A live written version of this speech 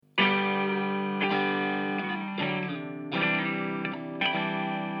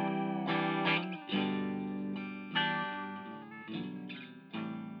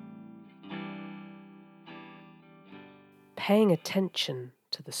Paying attention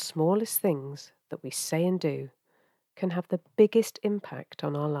to the smallest things that we say and do can have the biggest impact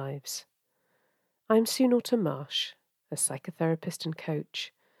on our lives. I'm Sue Norton-Marsh, a psychotherapist and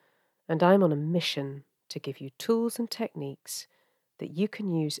coach, and I'm on a mission to give you tools and techniques that you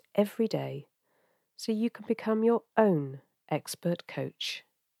can use every day so you can become your own expert coach.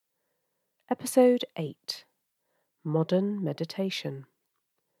 Episode 8: Modern Meditation.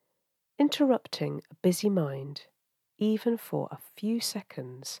 Interrupting a busy mind, even for a few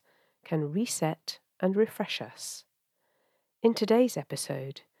seconds, can reset and refresh us. In today's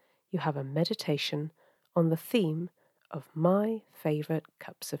episode, you have a meditation on the theme of my favourite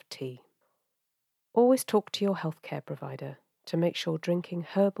cups of tea. Always talk to your healthcare provider to make sure drinking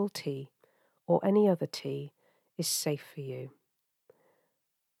herbal tea or any other tea is safe for you.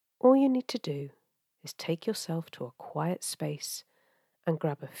 All you need to do is take yourself to a quiet space and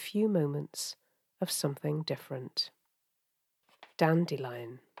grab a few moments of something different.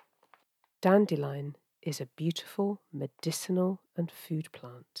 Dandelion. Dandelion is a beautiful medicinal and food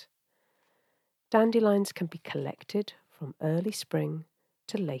plant. Dandelions can be collected from early spring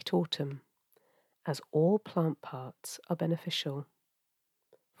to late autumn, as all plant parts are beneficial.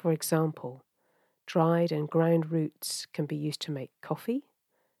 For example, dried and ground roots can be used to make coffee,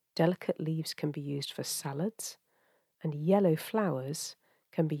 delicate leaves can be used for salads, and yellow flowers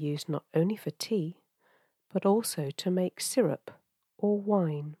can be used not only for tea, but also to make syrup or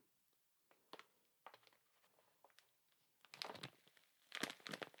wine.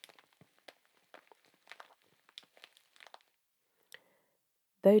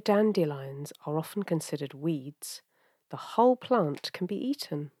 Though dandelions are often considered weeds, the whole plant can be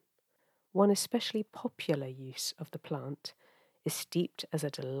eaten. One especially popular use of the plant is steeped as a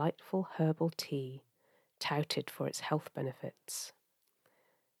delightful herbal tea, touted for its health benefits.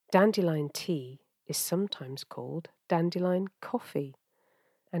 Dandelion tea is sometimes called dandelion coffee,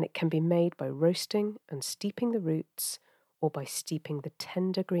 and it can be made by roasting and steeping the roots or by steeping the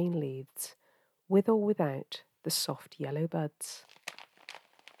tender green leaves, with or without the soft yellow buds.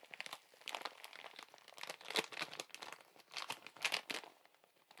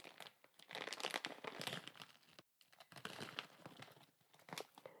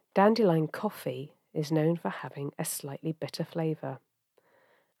 Dandelion coffee is known for having a slightly bitter flavour,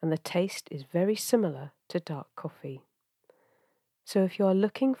 and the taste is very similar to dark coffee. So if you are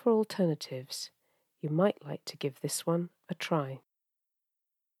looking for alternatives, you might like to give this one a try.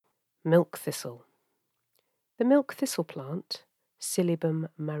 Milk thistle. The milk thistle plant, Silybum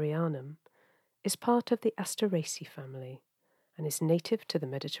marianum, is part of the Asteraceae family and is native to the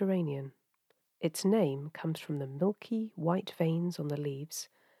Mediterranean. Its name comes from the milky white veins on the leaves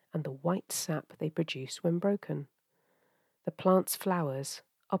and the white sap they produce when broken. The plant's flowers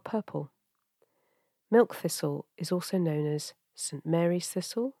are purple. Milk thistle is also known as St. Mary's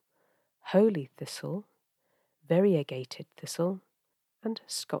thistle, holy thistle, variegated thistle, and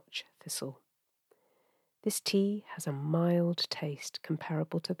Scotch thistle. This tea has a mild taste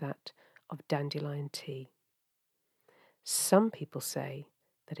comparable to that of dandelion tea. Some people say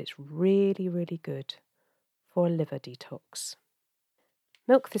that it's really, really good for a liver detox.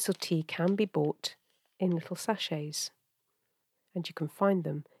 Milk thistle tea can be bought in little sachets, and you can find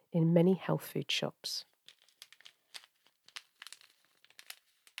them in many health food shops.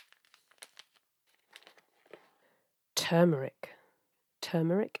 Turmeric.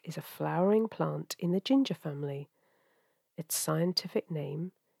 Turmeric is a flowering plant in the ginger family. Its scientific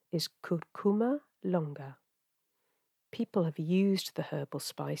name is Curcuma longa. People have used the herbal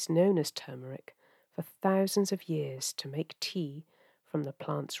spice known as turmeric for thousands of years to make tea from the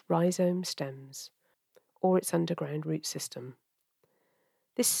plant's rhizome stems or its underground root system.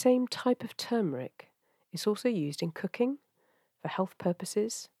 This same type of turmeric is also used in cooking, for health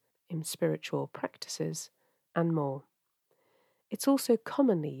purposes, in spiritual practices, and more. It's also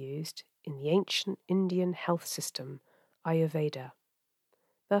commonly used in the ancient Indian health system, Ayurveda.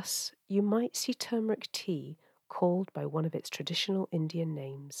 Thus, you might see turmeric tea called by one of its traditional Indian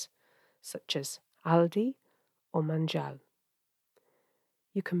names, such as haldi or manjal.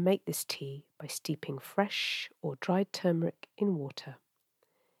 You can make this tea by steeping fresh or dried turmeric in water.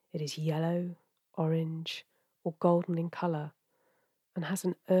 It is yellow, orange, or golden in colour and has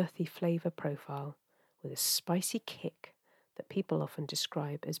an earthy flavour profile with a spicy kick that people often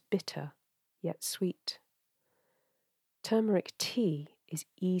describe as bitter yet sweet. Turmeric tea is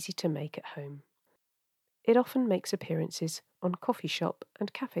easy to make at home. It often makes appearances on coffee shop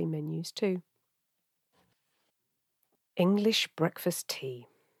and cafe menus too. English breakfast tea.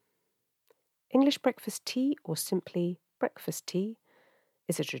 English breakfast tea, or simply breakfast tea,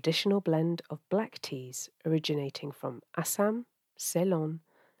 is a traditional blend of black teas originating from Assam, Ceylon,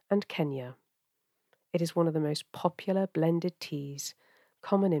 and Kenya. It is one of the most popular blended teas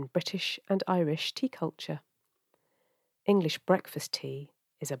common in British and Irish tea culture. English breakfast tea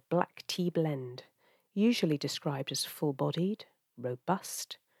is a black tea blend, usually described as full-bodied,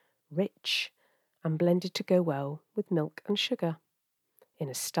 robust, rich, and blended to go well with milk and sugar, in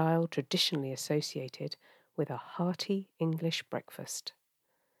a style traditionally associated with a hearty English breakfast.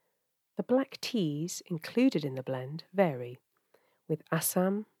 The black teas included in the blend vary, with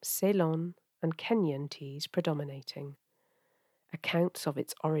Assam, Ceylon, and Kenyan teas predominating. Accounts of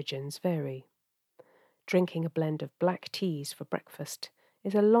its origins vary. Drinking a blend of black teas for breakfast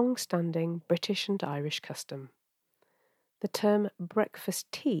is a long-standing British and Irish custom. The term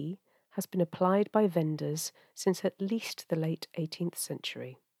breakfast tea has been applied by vendors since at least the late 18th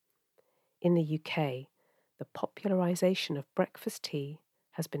century. In the UK, the popularisation of breakfast tea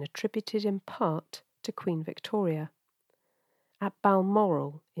has been attributed in part to Queen Victoria. At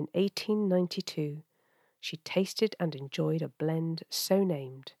Balmoral in 1892, she tasted and enjoyed a blend so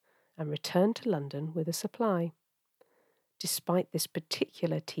named and returned to London with a supply. Despite this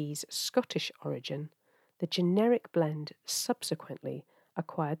particular tea's Scottish origin, the generic blend subsequently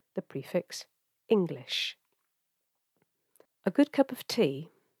acquired the prefix English. A good cup of tea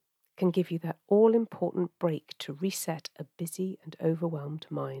can give you that all-important break to reset a busy and overwhelmed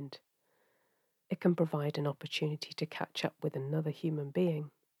mind. It can provide an opportunity to catch up with another human being.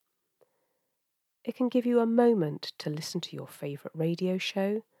 It can give you a moment to listen to your favourite radio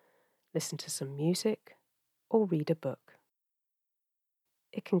show, listen to some music, or read a book.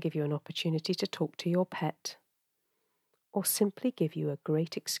 It can give you an opportunity to talk to your pet, or simply give you a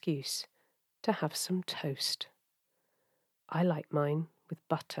great excuse to have some toast. I like mine with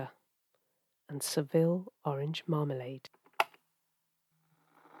butter and Seville orange marmalade.